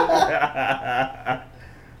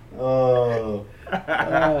 Oh.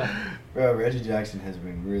 Bro, Reggie Jackson has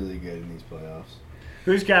been really good in these playoffs.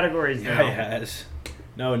 Whose category is Yeah, now? he has.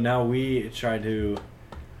 No, now we try to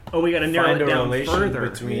Oh, we got to narrow find it a down relation further.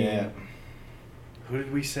 between. Yeah. Who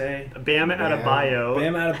did we say? Bam Adebayo.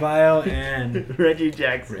 Bam Adebayo and Reggie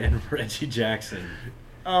Jackson. Reggie Jackson.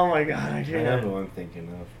 Oh my God, I I can't. know who I'm thinking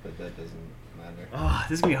of, but that doesn't matter. Oh,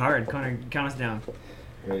 this is gonna be hard. Connor, count us down.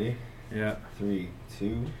 Ready? Yeah. 3, 2,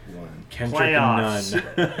 1. Kendrick Playoffs.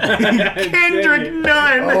 Nunn. Kendrick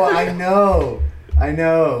Nunn. Oh, I know. I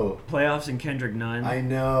know. Playoffs and Kendrick Nunn. I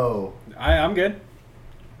know. I'm good.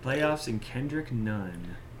 Playoffs and Kendrick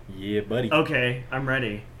Nunn. Yeah, buddy. Okay, I'm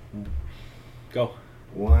ready. Go.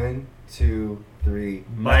 1, 2, 3.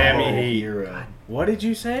 Miami Bubble Heat. Hero. What did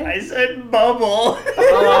you say? I said bubble.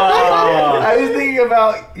 I was thinking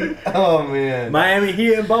about. Oh man. Miami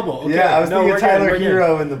Heat and bubble. Okay. Yeah, I was thinking we're Tyler good, we're good.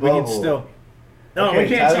 Hero in the We can bubble. still. No, Okay, we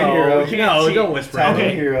can't Tyler say Hero. We can't No, see- don't whisper. Tyler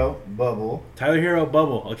Okay. Hero, bubble. Tyler Hero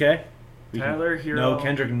bubble. Okay. We can- Tyler Hero. No,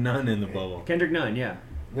 Kendrick Nunn in the bubble. Kendrick Nunn, yeah.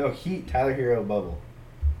 No, Heat, Tyler Hero, bubble.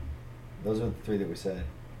 Those are the 3 that we said.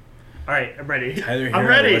 All right, I'm ready. Tyler Hero I'm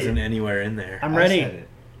ready. wasn't anywhere in there. I'm I ready. said it.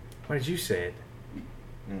 Why did you say it?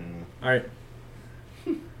 I don't know. All right.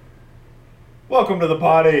 Welcome to the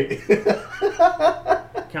party.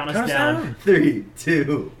 Count us down. 3,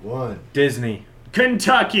 2, 1. Disney.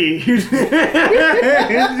 Kentucky.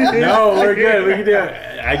 No, we're good. We can do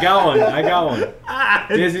it. I got one.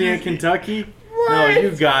 Disney and Kentucky? No,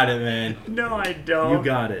 you got it, man. No, I don't. You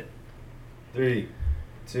got it. 3,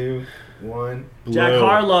 2, 1. Jack Blue.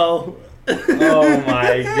 Harlow. Oh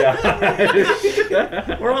my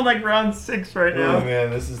gosh. We're on like round 6 right now. Oh man,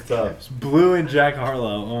 this is tough. It's Blue and Jack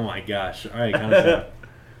Harlow. Oh my gosh. All right, count us out.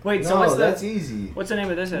 Wait, so No, what's that's the easy. what's the name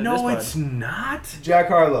of this? No, this it's not. Jack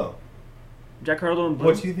Harlow. Jack Harlow and Blue.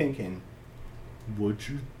 What you thinking? What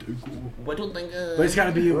you think? What do you think? But it's got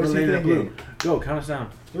to be What's he related to Blue. thinking? Go, count us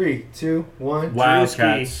down. 3, 2, 1.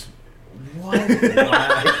 Wildcats. What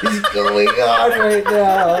is going on right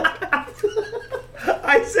now?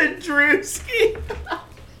 I said Drewski.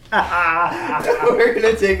 We're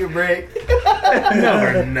gonna take a break. No,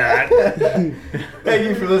 we're not. Thank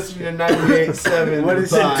you for listening to 98.7. What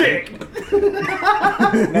is Bye. it, Dick?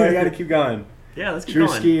 No, you got to keep going. Yeah, let's keep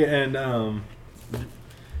going. Drewski and oh,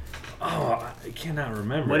 I cannot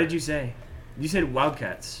remember. What did you say? You said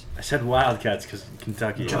Wildcats. I said Wildcats because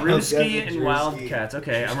Kentucky. Drewski and Drewski. Wildcats.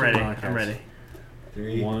 Okay, I'm ready. Wildcats. I'm ready.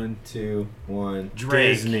 3, 1, 2, 1.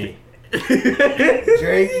 Drake. Disney. Drake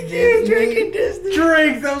and Disney. Disney.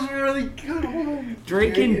 Drake, that was really good. Hold on.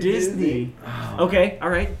 Drake and Disney. Oh. Okay, all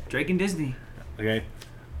right. Drake and Disney. Okay.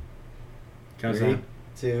 Count us 3, down.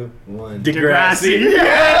 2, 1. Degrassi.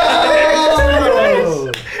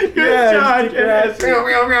 Oh! Good job, Degrassi.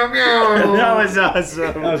 That was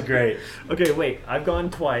awesome. That was great. Okay, wait. I've gone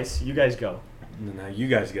twice. You guys go. Now you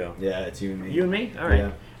guys go. Yeah, it's you and me. You and me? All right.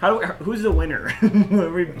 Yeah. Who's the winner?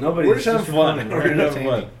 Nobody. Nobody. We're just having fun. We're having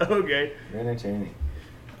entertaining. fun. Okay. We're entertaining.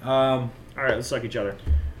 All right, let's suck each other.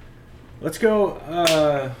 Let's go.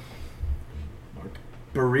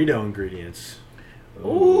 Burrito ingredients.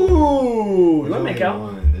 Ooh. You want to make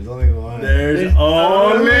out? There's only one. There's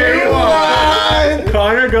only one.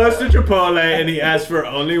 Connor goes to Chipotle and he asks for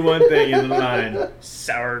only one thing in the line.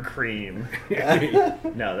 Sour cream.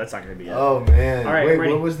 No, that's not going to be it. Oh man. All right, wait, I'm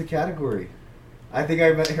ready. what was the category? I think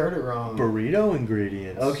I heard it wrong. Burrito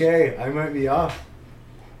ingredients. Okay, I might be off.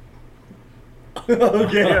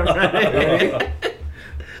 Okay, I'm ready. Ready?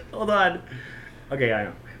 Hold on. Okay, I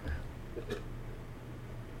know.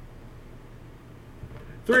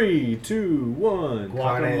 3, 2, 1.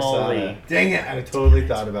 Carne Guacamole. asada. Dang it! I totally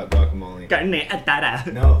thought about guacamole. Carne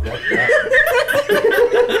asada. No.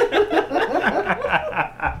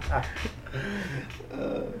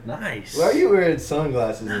 Nice. Why are you wearing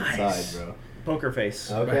sunglasses inside, bro? Poker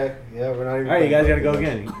face. Okay. Yeah, we're not even. All right, you guys gotta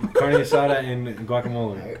playing go poker. again. Carne asada and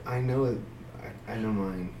guacamole. I know it. I know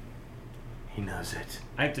mine. He knows it.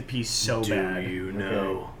 I have to pee so Do bad. you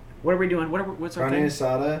know? What are we doing? What's our Carne thing?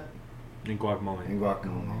 asada And guacamole. and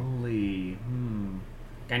guacamole. Holy.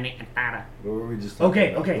 Carne asada. What were we just talking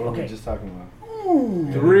Okay, about? okay, What were okay. we just talking about?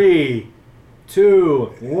 3, 2,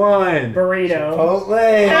 1. Burrito.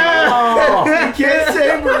 Chipotle. Oh. You can't say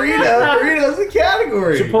burrito. Burrito's a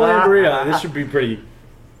category. Chipotle and burrito. This should be pretty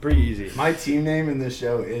easy. My team name in this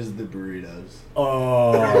show is the Burritos.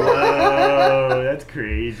 Oh. Oh, that's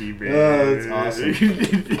crazy, bro. Oh, that's awesome.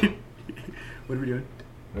 What are we doing?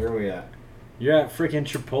 Where are we at? You're at freaking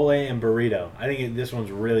Chipotle and burrito. I think this one's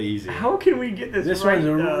really easy. How can we get this This right? one's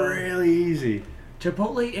though? really easy.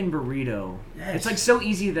 Chipotle and burrito. Yes. It's like so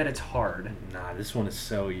easy that it's hard. Nah, this one is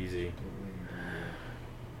so easy.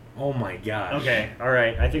 Oh my gosh. Okay, all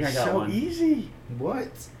right. I think I got so one. easy.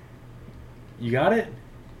 What? You got it?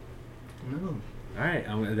 No. All right,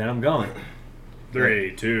 then I'm going.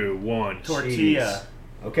 3, 2, 1. Tortilla.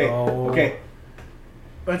 Okay. Oh. Okay.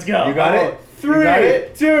 Let's go. You got it? 3, You got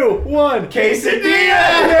it? 2, 1.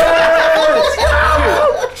 Quesadilla!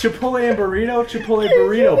 Dude, Chipotle and burrito? Chipotle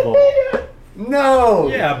burrito bowl. No.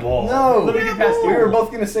 Yeah, bowl. No. Let me get past We you. were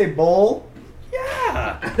both gonna say bowl.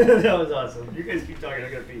 Yeah. That was awesome. You guys keep talking. I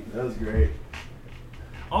gotta pee. That was great.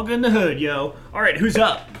 All good in the hood, yo. All right, who's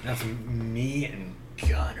up? That's me and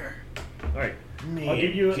Gunner. All right. Me I'll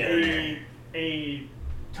give you and a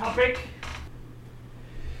topic.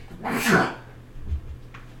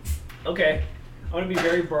 Okay. I'm going to be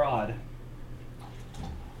very broad.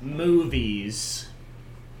 Movies.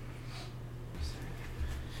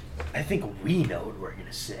 I think we know what we're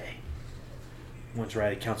gonna say. Once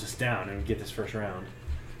Riley counts us down and we get this first round.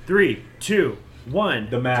 3, 2, 1.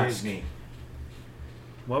 The Mask. Disney.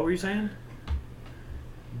 What were you saying?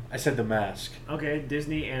 I said The Mask. Okay,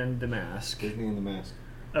 Disney and The Mask. Disney and the Mask.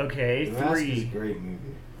 Okay, The Mask is a 3, great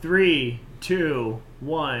movie. 3, 2,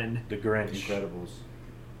 1. The Grinch. Incredibles.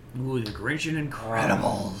 Ooh, The Grinch and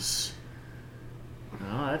Incredibles.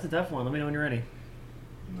 Oh, that's a tough one. Let me know when you're ready.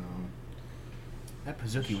 No. That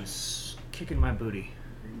Pazuki was kicking my booty.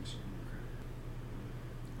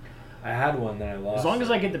 I had one that I lost. As long as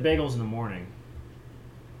I get the bagels in the morning.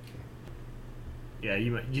 Yeah,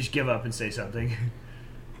 you just give up and say something.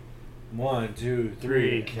 1, 2,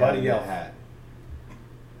 3. Cat Buddy in the Elf. Hat.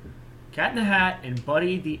 Cat in the Hat and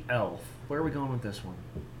Buddy the Elf. Where are we going with this one?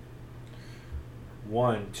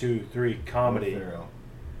 1, 2, 3. Comedy. Will Ferrell.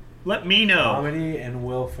 Let me know. Comedy and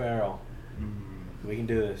Will Ferrell. We can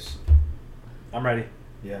do this. I'm ready.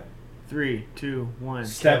 Yeah. 3, 2, 1.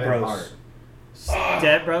 Step Kevin Bros. Hart.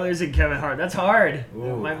 Step Brothers and Kevin Hart. That's hard. That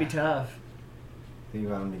Ooh. might be tough. Think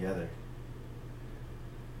about them together.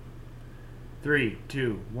 3,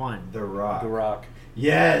 2, 1. The Rock. The Rock.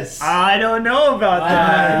 Yes. I don't know about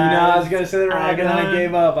that. I was gonna say The Rock, and then I don't-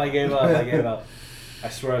 gave up. I gave up. I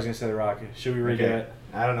swear I was gonna say The Rock. Should we redo Okay. it?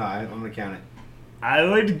 I don't know. I'm gonna count it. I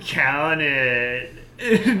would count it.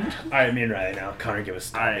 All right, me and Riley now. Connor, give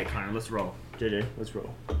us. All right, Connor, let's roll. JJ, let's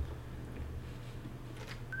roll.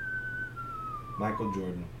 Michael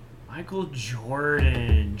Jordan. Michael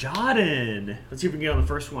Jordan. Jordan. Let's see if we can get on the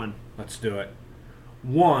first one. Let's do it.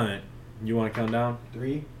 1. You want to count down?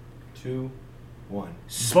 3, 2, 1.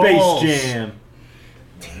 Space Balls. Jam.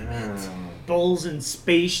 Wow. Bulls and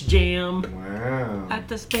Space Jam. Wow. At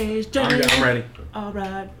the Space Jam. I'm ready. All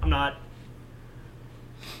right. I'm not.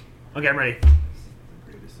 Okay, I'm ready.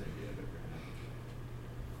 Greatest idea I've ever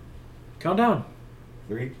Count down. had.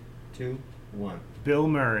 3, 2, 1. Bill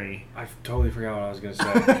Murray. I totally forgot what I was gonna say.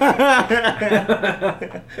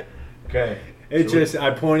 Okay.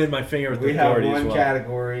 I pointed my finger with We the have authority as one well.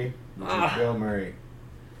 category, which is Bill Murray.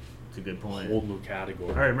 It's a good point. Whole new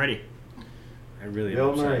category. All right, I'm ready. I really Bill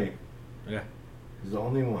am upset. Murray Okay. is the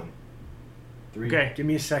only one. 3. Okay. Give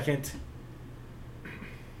me a second.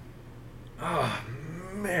 Oh,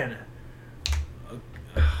 man.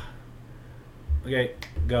 Okay,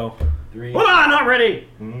 go. 3. Hold on, not ready.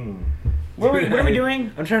 Mm. What are we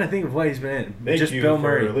doing? I'm trying to think of what he's been in. Thank Just you Bill for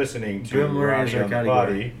Murray. listening to Bill Murray is Rocky our on the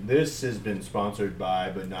category. Body. This has been sponsored by,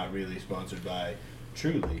 but not really sponsored by,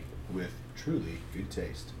 Truly, with truly good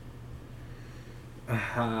taste.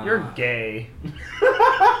 You're gay.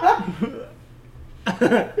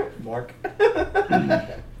 Mark.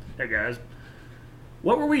 Hey guys.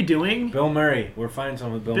 What were we doing? Bill Murray. We're finding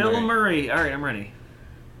someone with Bill Murray. Bill Murray. All right, I'm ready.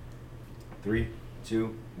 3,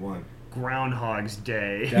 2, 1. Groundhog's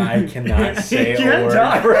Day. I cannot say You a can't word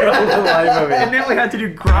talk. for the life of me. And then we had to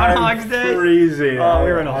do Groundhog's I'm Day. freezing. Oh,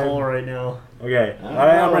 we're in a hole right now. Okay. Oh, All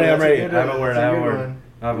right, I'm ready. I'm that's a ready. good I have one, a word. that's I a have a good word. one.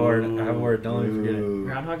 I have a word. I have a word. Don't let me forget it. Ooh.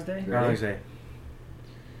 Groundhog's Day. Ready? Groundhog's Day.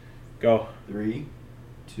 Go. 3,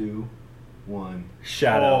 2, 1.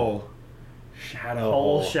 Shadow. Hole. Shadow.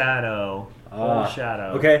 Hole shadow. Hole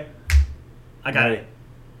shadow. Okay. I got Ready. it.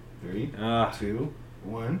 3, Ah. 2,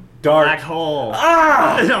 1. Dark. Black hole.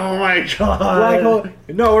 Ah! Oh my god. Black hole.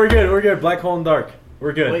 No, we're good. We're good. Black hole and dark.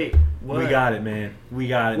 We're good. Wait, what? We got it, man. We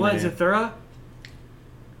got it, What man. is it, Thura?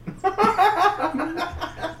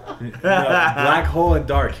 No, black hole and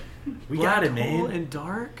dark. We got it, Black hole man. and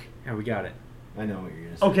dark? Yeah, we got it. I know what you're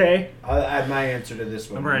going to say. Okay. I'll add my answer to this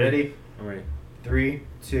one. I'm ready. I'm ready. 3,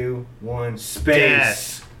 2, 1.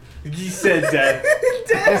 Space. You said death.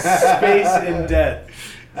 Space and death.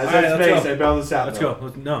 I All said right, let's space. go. I bailed this out. Let's though.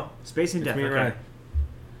 go. No. Space and It's death. me and Okay. Ryan.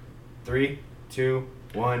 3, 2,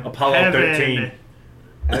 1. Apollo Heaven. 13.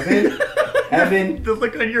 Evan. Evan. The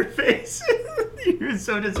look on your face. You're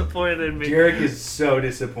so disappointed in me. Jarek is so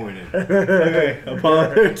disappointed. Okay.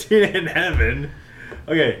 Apollo 13 in heaven.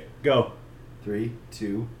 Okay, go. 3,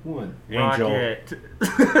 2, 1. Angel. Rocket.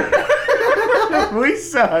 We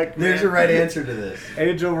suck. There's a right answer to this.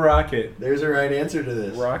 Angel Rocket. There's a right answer to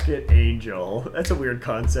this. Rocket Angel. That's a weird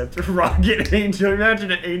concept. Rocket Angel.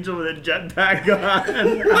 Imagine an angel with a jetpack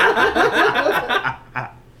on.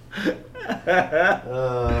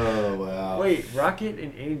 Oh, wow. Wait, Rocket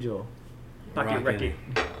and Angel. Rocket.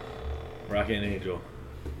 Rocket and Angel.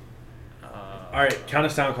 right, count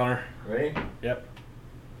us down, Connor. Ready? Yep.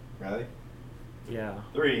 Riley? Yeah.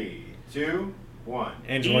 3, 2, 1.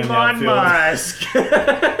 Angel in the Elon outfield. Musk.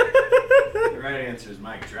 The right answer is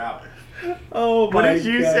Mike Trout. Oh What my did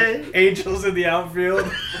you God. say? Angels in the outfield.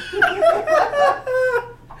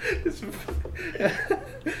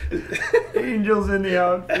 Angels in the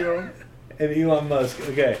outfield. And Elon Musk.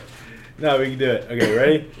 Okay. No, we can do it. Okay,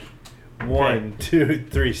 ready? 1, 2,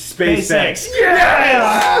 3. SpaceX. Yes!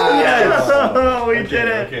 Yes! Oh, we Okay, did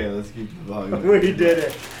it. Okay, let's keep the volume. We did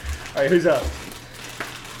it. All right, who's up?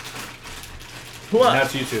 Who up?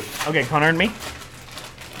 That's you two. Okay, Connor and me.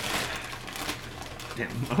 Damn,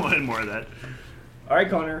 I wanted more of that. All right,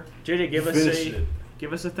 Connor. JJ, give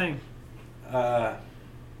us a thing.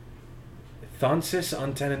 Thonsis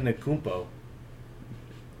Antetokounmpo.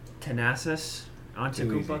 Tenacis, Too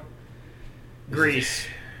Antetokounmpo, Greece.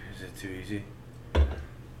 Is it too easy?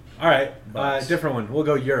 All right, different one. We'll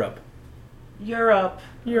go Europe. Europe.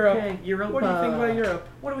 Europe. Okay, Europa. What do you think about Europe?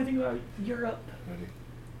 What do we think about Europe? Ready?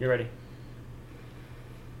 You ready?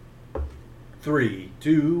 3,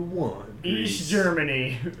 2, 1. East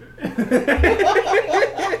Germany.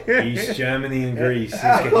 East Germany and Greece.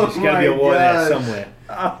 There's Oh got to be my a war there gosh. somewhere.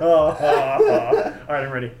 All right,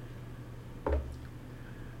 I'm ready.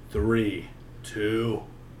 3, 2,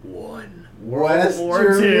 1. West War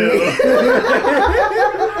Germany. II.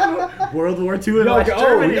 World War II in West Oh,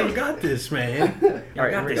 Germany. you got this, man. All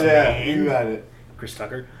right, got this, Yeah, you got it. Chris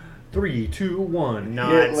Tucker. 3, 2, 1.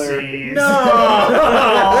 Nazis. No!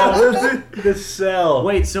 The cell.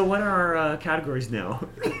 Wait, so what are our categories now?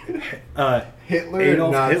 Hitler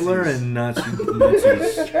Adolf and Hitler Nazis. and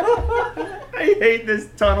Nazis. I hate this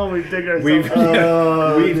tunnel we've digged ourselves We've- out.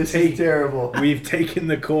 Oh, We've this take- is terrible. We've taken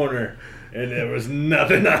the corner, and there was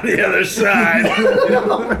nothing on the other side.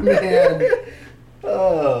 Oh, man.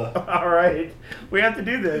 Oh. All right, we have to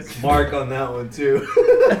do this. Mark on that one, too.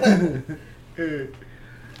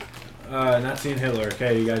 Nazi and Hitler.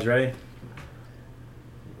 Okay, you guys ready?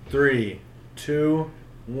 3, 2,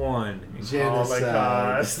 1. Genocide.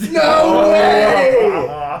 Holocaust. No way!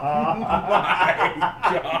 Oh my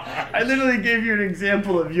God. I literally gave you an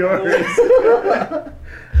example of yours.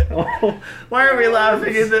 Why are we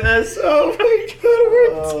laughing at this? Oh my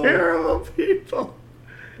God, we're terrible people.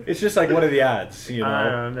 It's just like, what are the odds? You know. I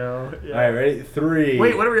don't know. Yeah. All right, ready? 3.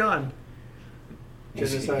 Wait, what are we on?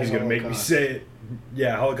 He's Genocide, gonna make me Holocaust. say it.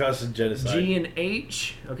 Yeah, Holocaust and genocide. G and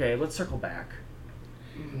H. Okay, let's circle back.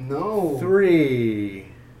 No. 3.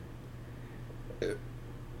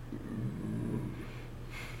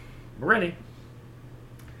 We're ready.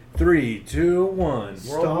 3, 2, 1.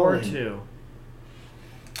 World War Stalin. II.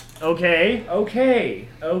 Okay.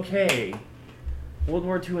 World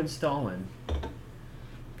War II and Stalin.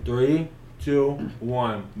 3, 2,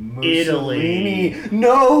 1. Mussolini.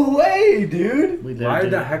 No way, dude. We Why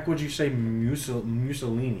lived the in- heck would you say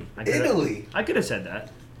Mussolini? I could've- Italy. I could have said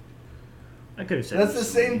that. I could have said That's the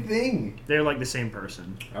Mussolini. same thing. They're like the same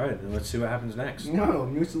person. All right, then let's see what happens next. No,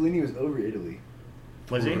 Mussolini was over Italy.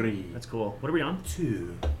 Was he? Three. That's cool. What are we on?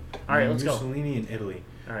 2. All right, let's go. Mussolini in Italy.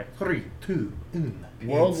 All right. 3, 2, 1.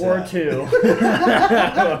 World War II.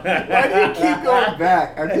 Why do you keep going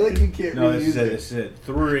back? I feel like you can't No, this reuse is it. it. This is it.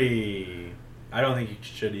 3. I don't think you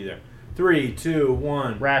should either. 3, 2,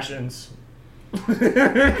 1. Rations. All right,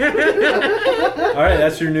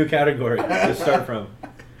 that's your new category to start from.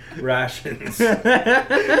 Rations. I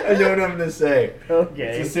know what I'm gonna say. Okay.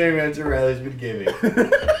 It's the same answer Riley's been giving.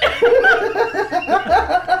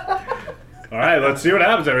 All right, let's see what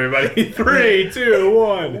happens, everybody. 3, 2,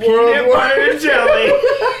 1. Peanut butter and jelly.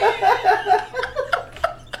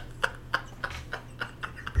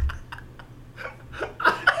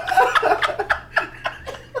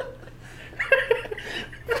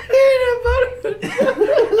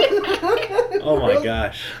 Oh my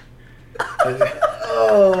gosh.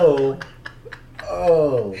 Oh.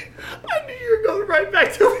 Oh. I knew you were going right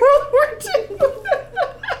back to World War II.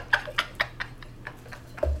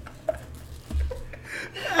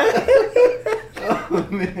 Oh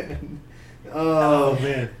man. Oh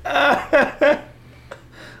man.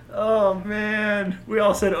 Oh man. We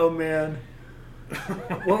all said, oh man.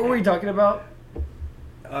 What were we talking about?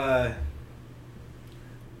 World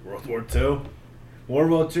War II. World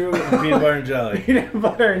War II and peanut butter and jelly. Peanut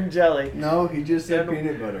butter and jelly. No, he just said And-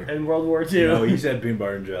 peanut butter. And World War II. No, he said peanut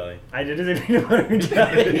butter and jelly. I did say peanut butter and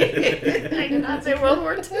jelly. I did not say World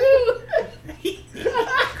War II.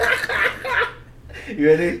 You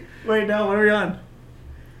ready? Wait, no, what are we on?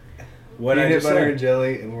 What I Peanut just butter said. and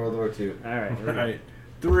jelly in World War II. All right. All right.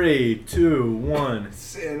 3, 2, 1.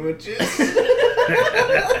 Sandwiches.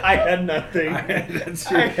 I had nothing. That's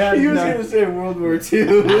He was gonna say World War II.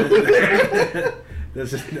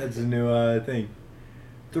 that's a new thing.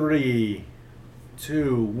 3,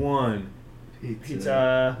 2, 1.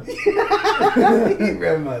 Pizza. He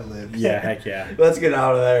read my lips. Yeah, heck yeah. Let's get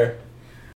out of there.